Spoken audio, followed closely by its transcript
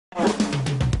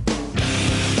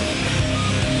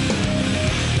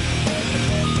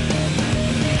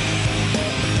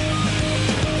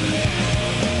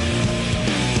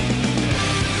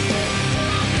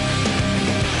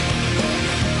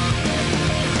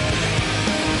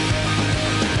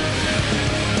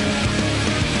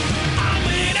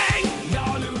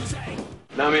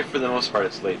I mean, for the most part,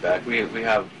 it's laid back. We have, you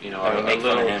know, we have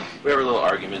our little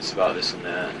arguments about this and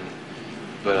that,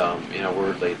 but you know,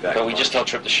 we're laid back. But we just tell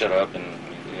Tripp to shut up, and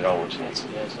you know, it's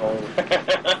all.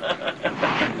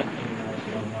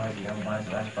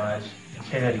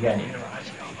 Say that again.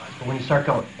 But when you start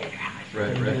going,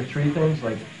 the three things,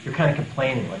 like you're kind of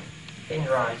complaining, like in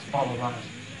your eyes, follow lies,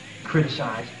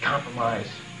 criticize, compromise,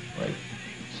 like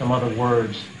some other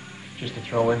words just to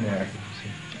throw in there.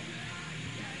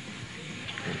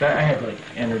 I had like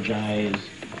energize,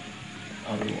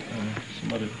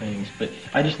 some other things, but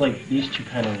I just like these two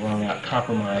kind of rung out: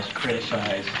 compromise,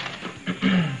 criticize.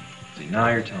 See, now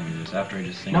you're telling me this after I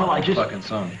just sing the fucking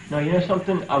song. No, you know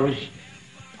something? I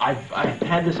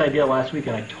had this idea last week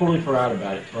and I totally forgot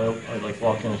about it until I like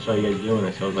walked in and saw you guys doing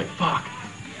this. So I was like, fuck.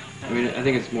 I mean, I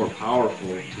think it's more powerful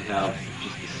to have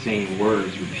just the same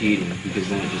words repeating, because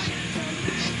then it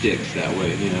sticks that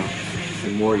way, you know.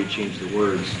 The more you change the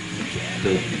words,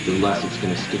 the less it's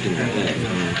going to stick in your head. You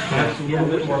know? Have a little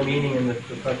bit more meaning in the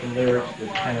fucking lyrics.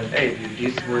 That kind of. Hey, dude,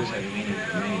 these words have meaning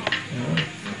for me.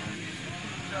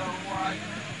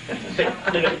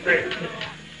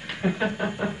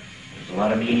 There's a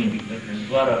lot of meaning, there's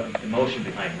a lot of emotion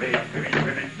behind it.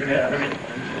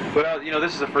 But you know,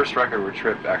 this is the first record where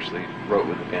Tripp actually wrote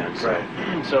with the band. So.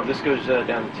 Right. So if this goes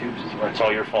down the tubes, It's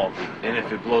all your fault. And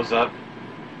if it blows up,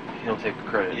 he'll take the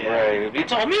credit. Yeah. Right.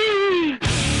 It's all me.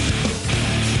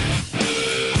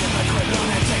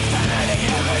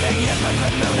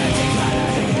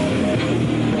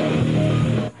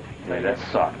 Hey, that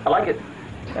sucked. I like it.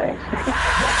 Thanks.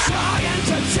 You're trying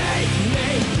to take me,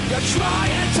 you're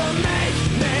trying to make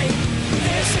me.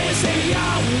 This is the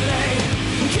only,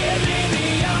 give me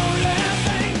the only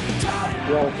thing.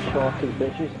 You all show off to the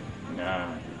bitches?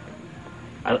 Nah.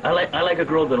 I like a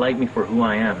girl to like me for who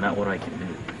I am, not what I can do.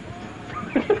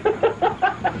 Trying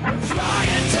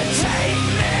to take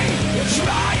me, you're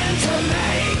trying to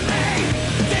make me.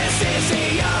 This is the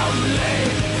only,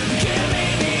 give me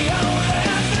the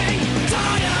only thing.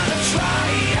 Tired of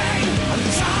trying, I'm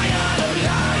tired of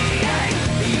lying.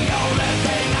 The only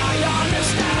thing I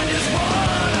understand is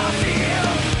what I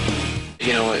feel.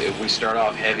 You know, if we start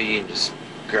off heavy and just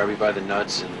grab you by the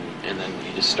nuts, and then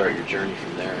you just start your journey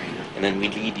from there, you know. And then we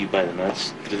lead you by the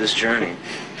nuts through this journey.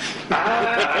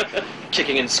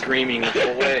 Kicking and screaming the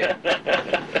whole way.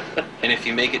 And if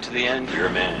you make it to the end, you're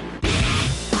a man.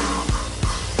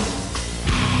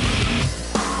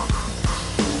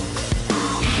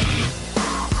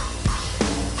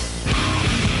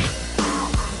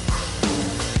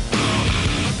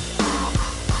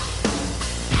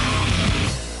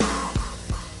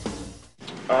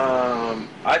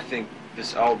 I think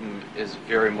this album is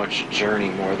very much Journey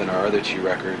more than our other two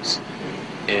records,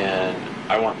 and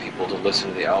I want people to listen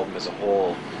to the album as a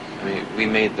whole. I mean, we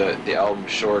made the album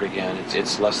short again.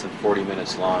 It's less than 40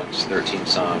 minutes long, it's 13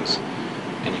 songs,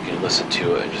 and you can listen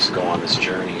to it and just go on this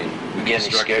journey. And we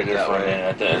Getting scared there for a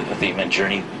minute. I thought you meant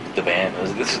Journey, the band.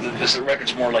 This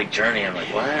record's more like Journey. I'm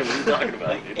like, what are you talking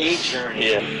about? A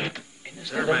journey. Yeah.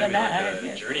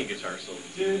 Journey guitar solo.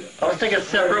 Dude, I was thinking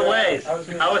separate ways. I was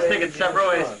thinking separate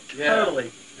ways. Yeah.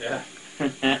 Totally. Yeah.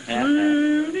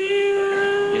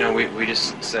 You know, we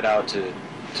just set out to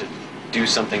do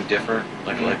something different,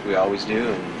 like we always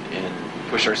do, and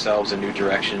push ourselves in new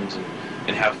directions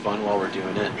and have fun while we're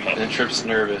doing it. And then Tripp's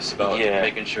nervous about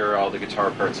making sure all the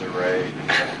guitar parts are right.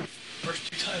 First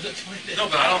two times I played it. No,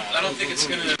 but I don't think it's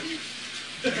gonna.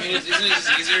 I mean, isn't it just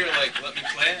easier to like let me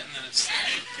play it and then it's.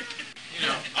 You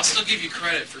know, I'll still give you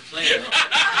credit for playing it.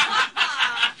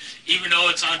 Even though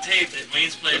it's on tape that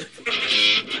Wayne's played it.